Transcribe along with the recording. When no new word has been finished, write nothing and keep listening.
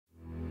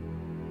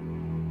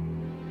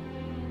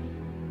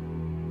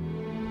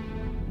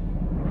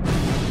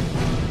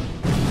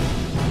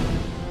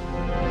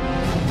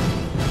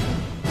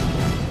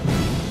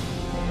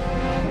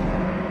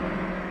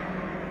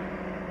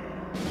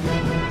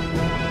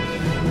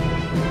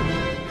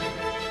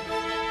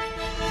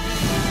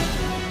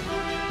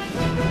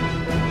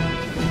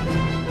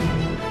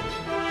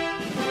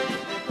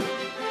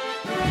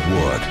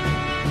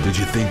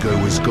you think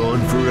I was gone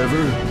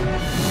forever?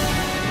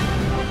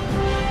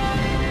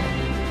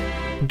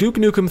 Duke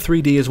Nukem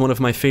 3D is one of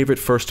my favorite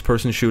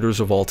first-person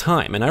shooters of all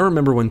time, and I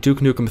remember when Duke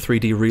Nukem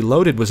 3D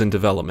Reloaded was in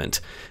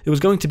development. It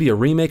was going to be a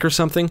remake or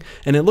something,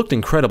 and it looked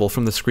incredible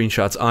from the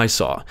screenshots I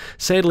saw.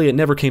 Sadly, it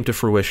never came to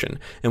fruition,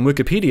 and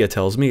Wikipedia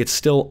tells me it's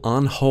still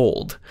on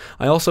hold.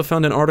 I also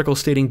found an article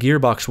stating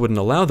Gearbox wouldn't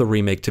allow the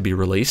remake to be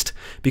released,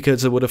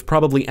 because it would have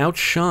probably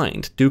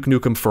outshined Duke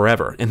Nukem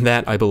Forever, and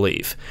that I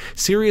believe.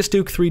 Serious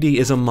Duke 3D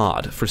is a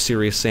mod for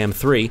Serious Sam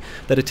 3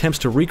 that attempts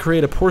to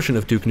recreate a portion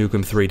of Duke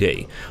Nukem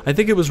 3D. I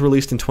think it was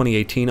released in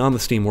 2018 on the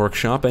Steam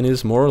Workshop and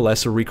is more or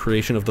less a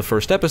recreation of the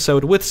first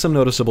episode with some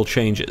noticeable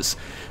changes.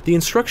 The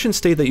instructions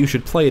state that you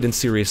should play it in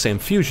Serious Sam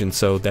Fusion,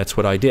 so that's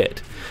what I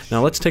did.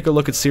 Now let's take a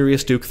look at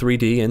Serious Duke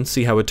 3D and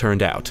see how it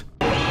turned out.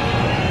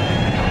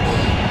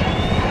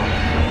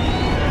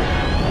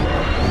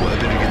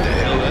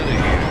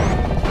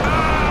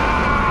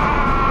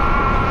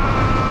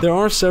 There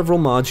are several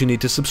mods you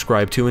need to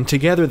subscribe to, and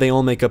together they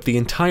all make up the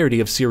entirety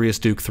of Serious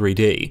Duke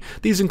 3D.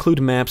 These include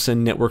maps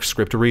and network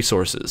script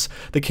resources.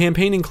 The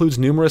campaign includes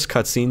numerous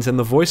cutscenes, and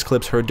the voice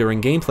clips heard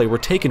during gameplay were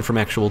taken from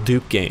actual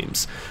Duke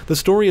games. The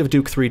story of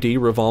Duke 3D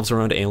revolves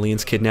around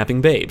aliens kidnapping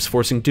babes,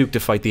 forcing Duke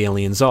to fight the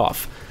aliens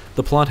off.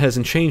 The plot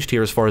hasn't changed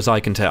here as far as I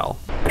can tell.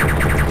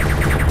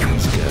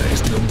 These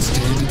guys don't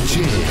stand a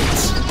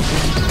chance.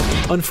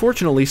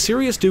 Unfortunately,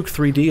 Serious Duke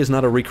 3D is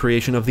not a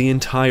recreation of the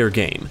entire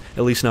game,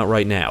 at least not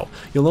right now.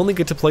 You'll only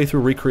get to play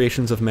through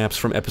recreations of maps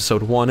from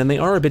Episode 1, and they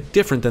are a bit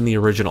different than the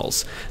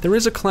originals. There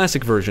is a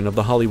classic version of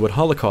the Hollywood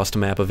Holocaust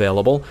map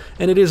available,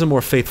 and it is a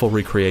more faithful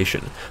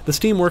recreation. The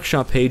Steam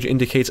Workshop page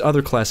indicates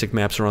other classic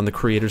maps are on the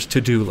creator's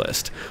to-do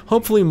list.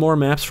 Hopefully more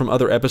maps from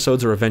other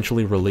episodes are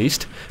eventually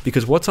released,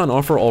 because what's on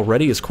offer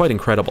already is quite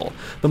incredible.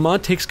 The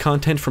mod takes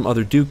content from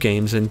other Duke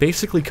games and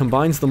basically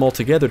combines them all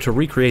together to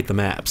recreate the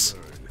maps.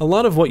 A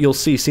lot of what you'll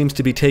see seems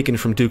to be taken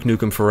from Duke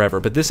Nukem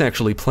Forever, but this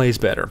actually plays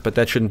better. But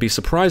that shouldn't be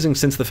surprising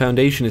since the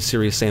foundation is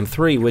Serious Sam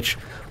 3, which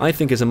I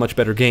think is a much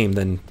better game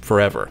than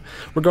Forever.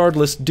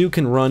 Regardless, Duke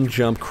can run,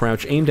 jump,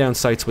 crouch, aim down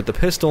sights with the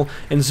pistol,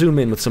 and zoom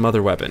in with some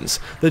other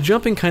weapons. The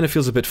jumping kind of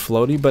feels a bit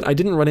floaty, but I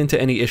didn't run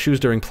into any issues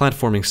during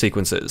platforming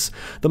sequences.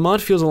 The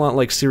mod feels a lot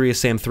like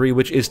Serious Sam 3,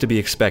 which is to be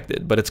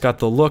expected, but it's got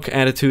the look,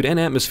 attitude, and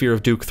atmosphere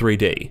of Duke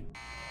 3D.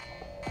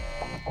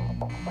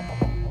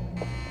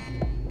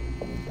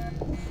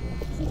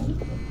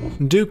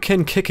 Duke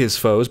can kick his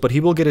foes, but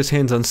he will get his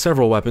hands on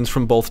several weapons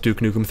from both Duke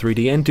Nukem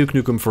 3D and Duke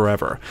Nukem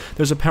Forever.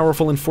 There's a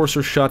powerful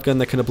Enforcer shotgun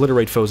that can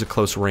obliterate foes at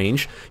close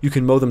range. You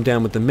can mow them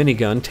down with the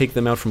minigun, take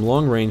them out from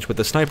long range with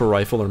the sniper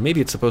rifle, or maybe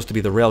it's supposed to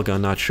be the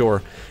railgun, not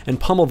sure, and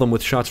pummel them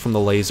with shots from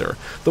the laser.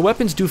 The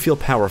weapons do feel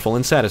powerful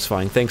and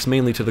satisfying thanks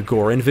mainly to the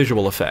gore and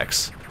visual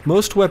effects.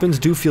 Most weapons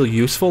do feel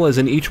useful, as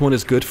in each one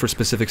is good for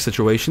specific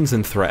situations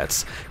and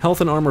threats.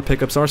 Health and armor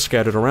pickups are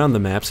scattered around the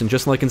maps, and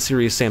just like in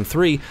Serious Sam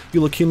 3,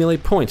 you'll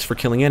accumulate points for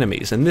killing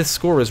enemies, and this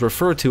score is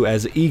referred to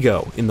as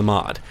Ego in the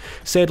mod.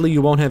 Sadly,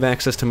 you won't have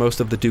access to most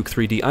of the Duke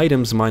 3D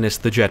items minus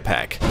the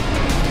jetpack.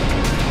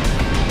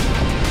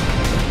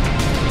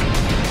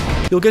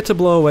 You'll get to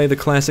blow away the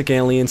classic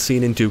alien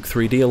seen in Duke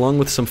 3D along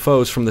with some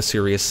foes from the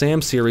Serious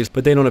Sam series,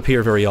 but they don't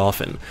appear very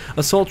often.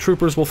 Assault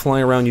troopers will fly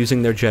around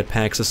using their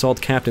jetpacks, assault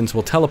captains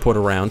will teleport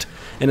around,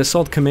 and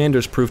assault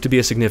commanders prove to be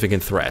a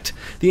significant threat.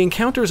 The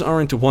encounters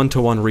aren't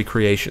one-to-one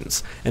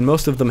recreations, and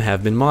most of them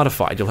have been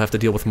modified. You'll have to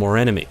deal with more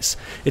enemies.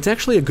 It's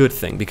actually a good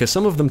thing, because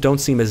some of them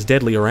don't seem as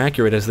deadly or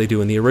accurate as they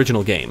do in the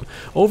original game.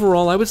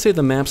 Overall, I would say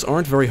the maps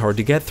aren't very hard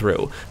to get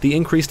through. The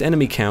increased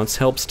enemy counts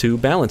helps to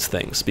balance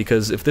things,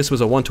 because if this was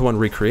a one-to-one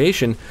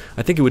recreation,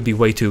 I think it would be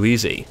way too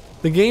easy.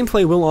 The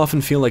gameplay will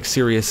often feel like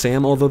Serious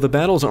Sam, although the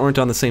battles aren't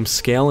on the same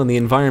scale and the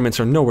environments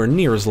are nowhere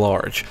near as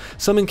large.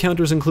 Some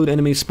encounters include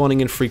enemies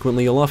spawning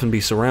infrequently, you'll often be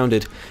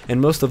surrounded,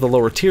 and most of the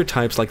lower tier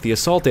types like the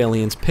assault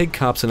aliens, pig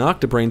cops, and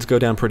octobrains go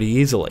down pretty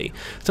easily.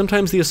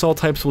 Sometimes the assault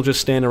types will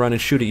just stand around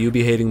and shoot at you,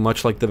 behaving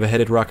much like the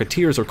beheaded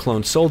rocketeers or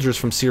cloned soldiers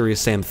from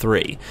Serious Sam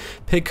 3.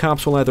 Pig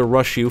cops will either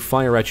rush you,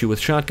 fire at you with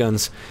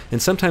shotguns,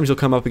 and sometimes you'll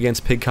come up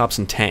against pig cops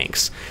and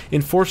tanks.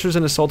 Enforcers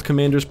and assault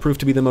commanders prove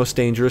to be the most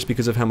dangerous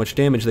because of how much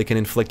damage they can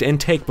inflict and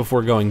take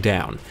before going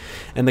down.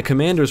 And the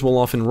commanders will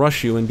often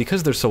rush you, and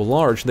because they're so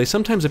large, they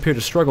sometimes appear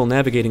to struggle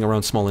navigating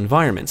around small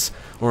environments,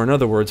 or in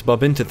other words,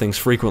 bump into things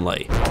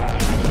frequently.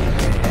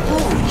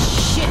 Holy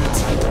shit!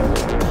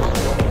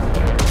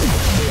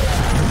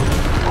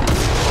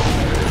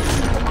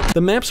 The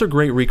maps are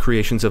great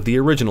recreations of the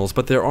originals,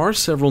 but there are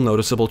several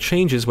noticeable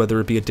changes, whether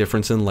it be a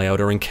difference in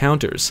layout or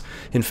encounters.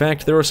 In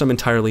fact, there are some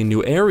entirely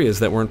new areas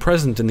that weren't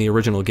present in the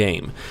original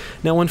game.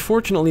 Now,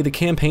 unfortunately, the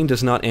campaign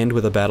does not end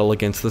with a battle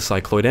against the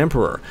Cycloid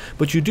Emperor,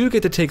 but you do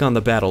get to take on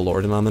the Battle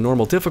Lord, and on the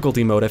normal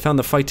difficulty mode, I found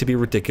the fight to be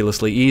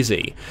ridiculously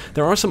easy.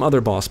 There are some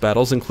other boss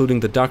battles,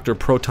 including the Dr.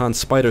 Proton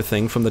Spider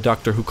Thing from the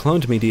Doctor Who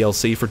Cloned Me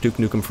DLC for Duke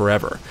Nukem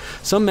Forever.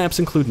 Some maps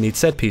include neat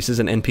set pieces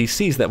and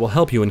NPCs that will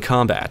help you in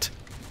combat.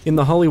 In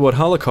the Hollywood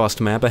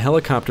Holocaust map, a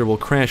helicopter will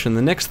crash and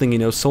the next thing you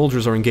know,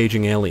 soldiers are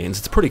engaging aliens.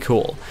 It's pretty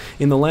cool.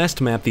 In the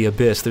last map, The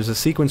Abyss, there's a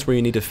sequence where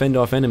you need to fend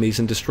off enemies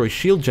and destroy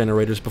shield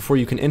generators before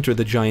you can enter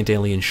the giant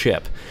alien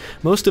ship.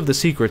 Most of the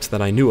secrets,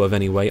 that I knew of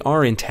anyway,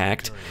 are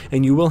intact,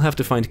 and you will have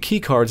to find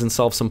keycards and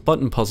solve some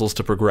button puzzles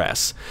to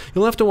progress.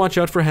 You'll have to watch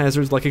out for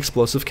hazards like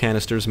explosive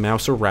canisters,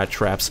 mouse or rat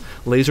traps,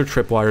 laser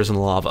tripwires,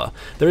 and lava.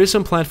 There is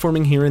some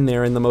platforming here and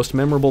there, and the most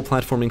memorable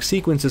platforming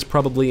sequence is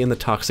probably in the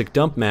Toxic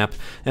Dump map,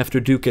 after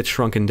Duke gets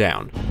shrunken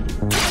down.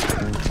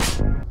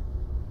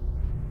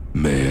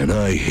 Man,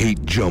 I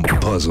hate jump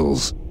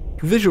puzzles.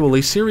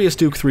 Visually, Serious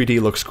Duke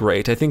 3D looks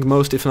great. I think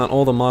most, if not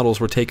all, the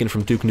models were taken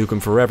from Duke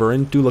Nukem Forever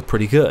and do look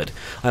pretty good.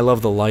 I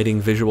love the lighting,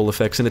 visual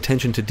effects, and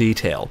attention to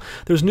detail.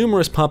 There's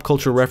numerous pop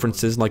culture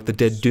references like the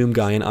dead Doom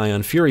guy in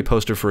Ion Fury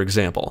poster, for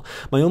example.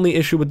 My only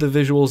issue with the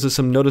visuals is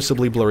some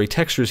noticeably blurry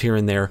textures here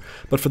and there,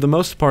 but for the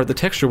most part, the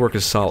texture work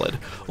is solid.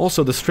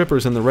 Also, the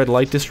strippers in the Red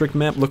Light District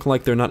map look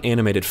like they're not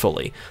animated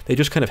fully. They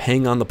just kind of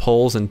hang on the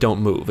poles and don't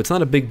move. It's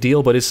not a big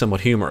deal, but is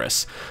somewhat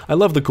humorous. I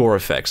love the gore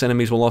effects.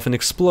 Enemies will often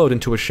explode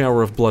into a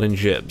shower of blood and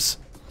jibs.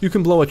 You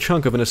can blow a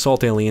chunk of an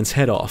assault alien's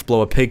head off,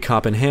 blow a pig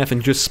cop in half,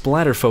 and just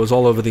splatter foes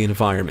all over the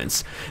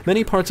environments.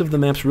 Many parts of the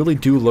maps really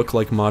do look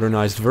like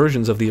modernized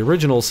versions of the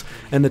originals,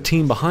 and the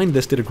team behind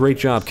this did a great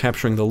job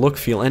capturing the look,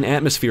 feel, and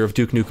atmosphere of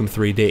Duke Nukem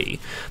 3D.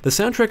 The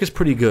soundtrack is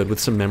pretty good, with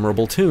some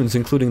memorable tunes,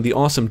 including the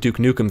awesome Duke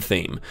Nukem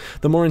theme.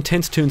 The more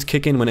intense tunes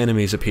kick in when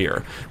enemies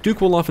appear.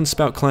 Duke will often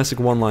spout classic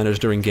one-liners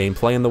during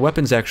gameplay, and the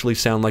weapons actually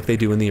sound like they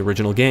do in the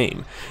original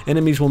game.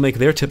 Enemies will make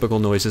their typical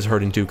noises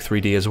heard in Duke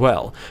 3D as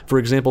well. For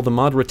example, the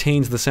mod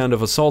retains the sound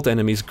of assault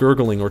enemies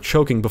gurgling or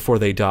choking before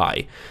they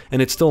die,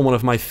 and it's still one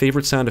of my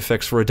favorite sound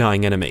effects for a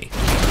dying enemy.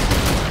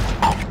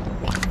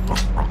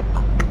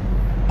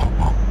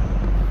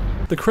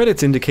 The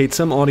credits indicate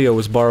some audio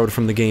was borrowed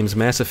from the games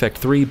Mass Effect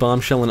 3,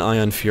 Bombshell, and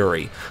Ion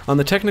Fury. On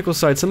the technical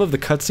side, some of the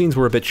cutscenes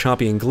were a bit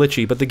choppy and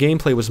glitchy, but the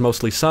gameplay was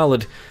mostly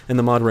solid, and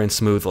the mod ran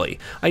smoothly.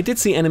 I did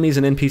see enemies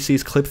and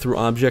NPCs clip through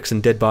objects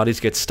and dead bodies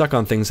get stuck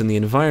on things in the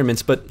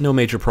environments, but no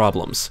major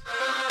problems.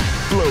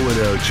 Blow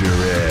it out your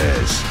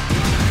ass.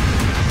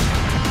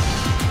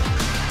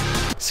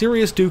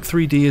 Serious Duke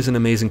 3D is an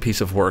amazing piece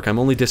of work. I'm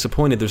only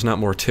disappointed there's not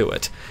more to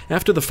it.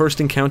 After the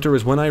first encounter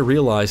is when I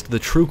realized the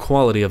true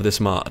quality of this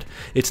mod.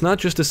 It's not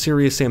just a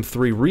Serious Sam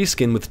 3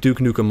 reskin with Duke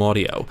Nukem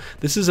audio.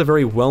 This is a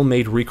very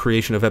well-made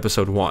recreation of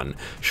Episode 1.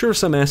 Sure,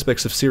 some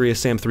aspects of Serious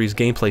Sam 3's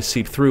gameplay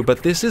seep through,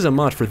 but this is a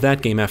mod for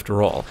that game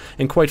after all.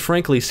 And quite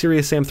frankly,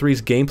 Serious Sam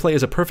 3's gameplay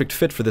is a perfect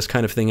fit for this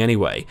kind of thing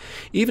anyway.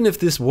 Even if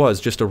this was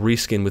just a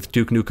reskin with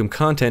Duke Nukem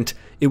content,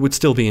 it would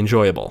still be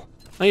enjoyable.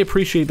 I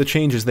appreciate the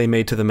changes they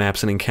made to the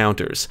maps and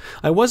encounters.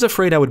 I was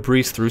afraid I would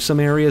breeze through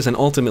some areas, and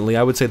ultimately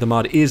I would say the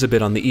mod is a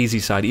bit on the easy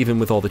side even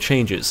with all the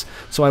changes,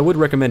 so I would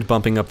recommend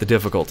bumping up the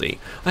difficulty.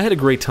 I had a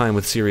great time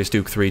with Serious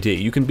Duke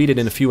 3D. You can beat it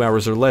in a few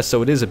hours or less,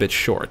 so it is a bit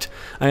short.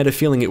 I had a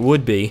feeling it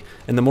would be,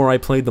 and the more I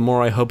played, the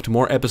more I hoped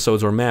more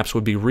episodes or maps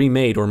would be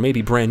remade, or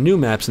maybe brand new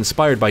maps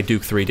inspired by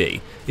Duke 3D.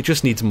 It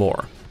just needs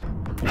more.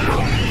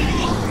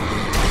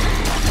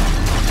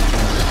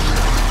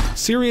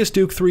 Serious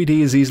Duke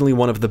 3D is easily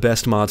one of the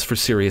best mods for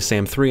Serious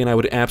Sam 3, and I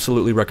would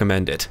absolutely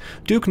recommend it.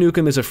 Duke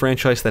Nukem is a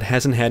franchise that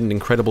hasn't had an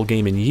incredible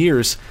game in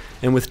years,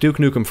 and with Duke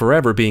Nukem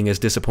Forever being as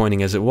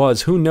disappointing as it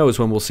was, who knows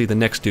when we'll see the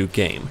next Duke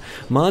game.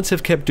 Mods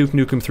have kept Duke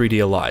Nukem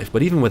 3D alive,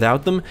 but even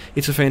without them,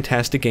 it's a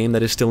fantastic game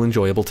that is still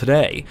enjoyable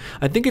today.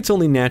 I think it's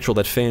only natural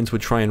that fans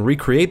would try and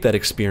recreate that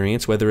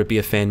experience, whether it be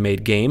a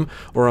fan-made game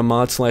or a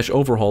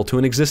mod/overhaul to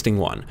an existing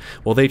one.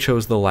 Well, they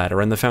chose the latter,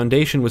 and the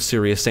foundation was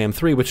Serious Sam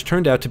 3, which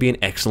turned out to be an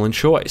excellent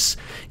choice.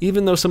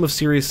 Even though some of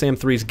Serious Sam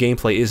 3's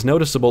gameplay is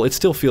noticeable, it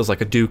still feels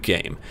like a Duke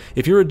game.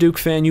 If you're a Duke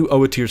fan, you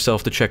owe it to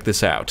yourself to check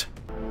this out.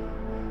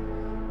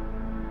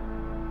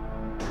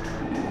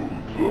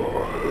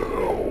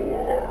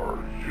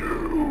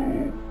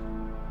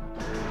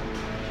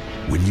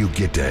 When you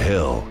get to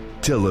hell,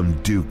 tell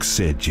him Duke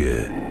sent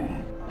you.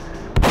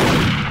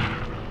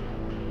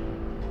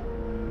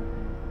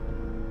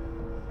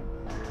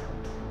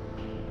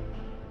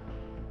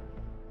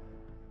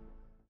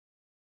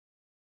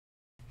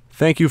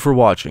 Thank you for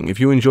watching. If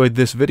you enjoyed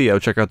this video,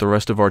 check out the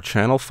rest of our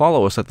channel,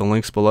 follow us at the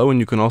links below, and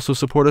you can also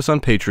support us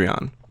on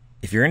Patreon.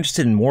 If you're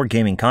interested in more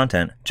gaming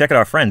content, check out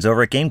our friends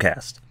over at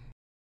Gamecast.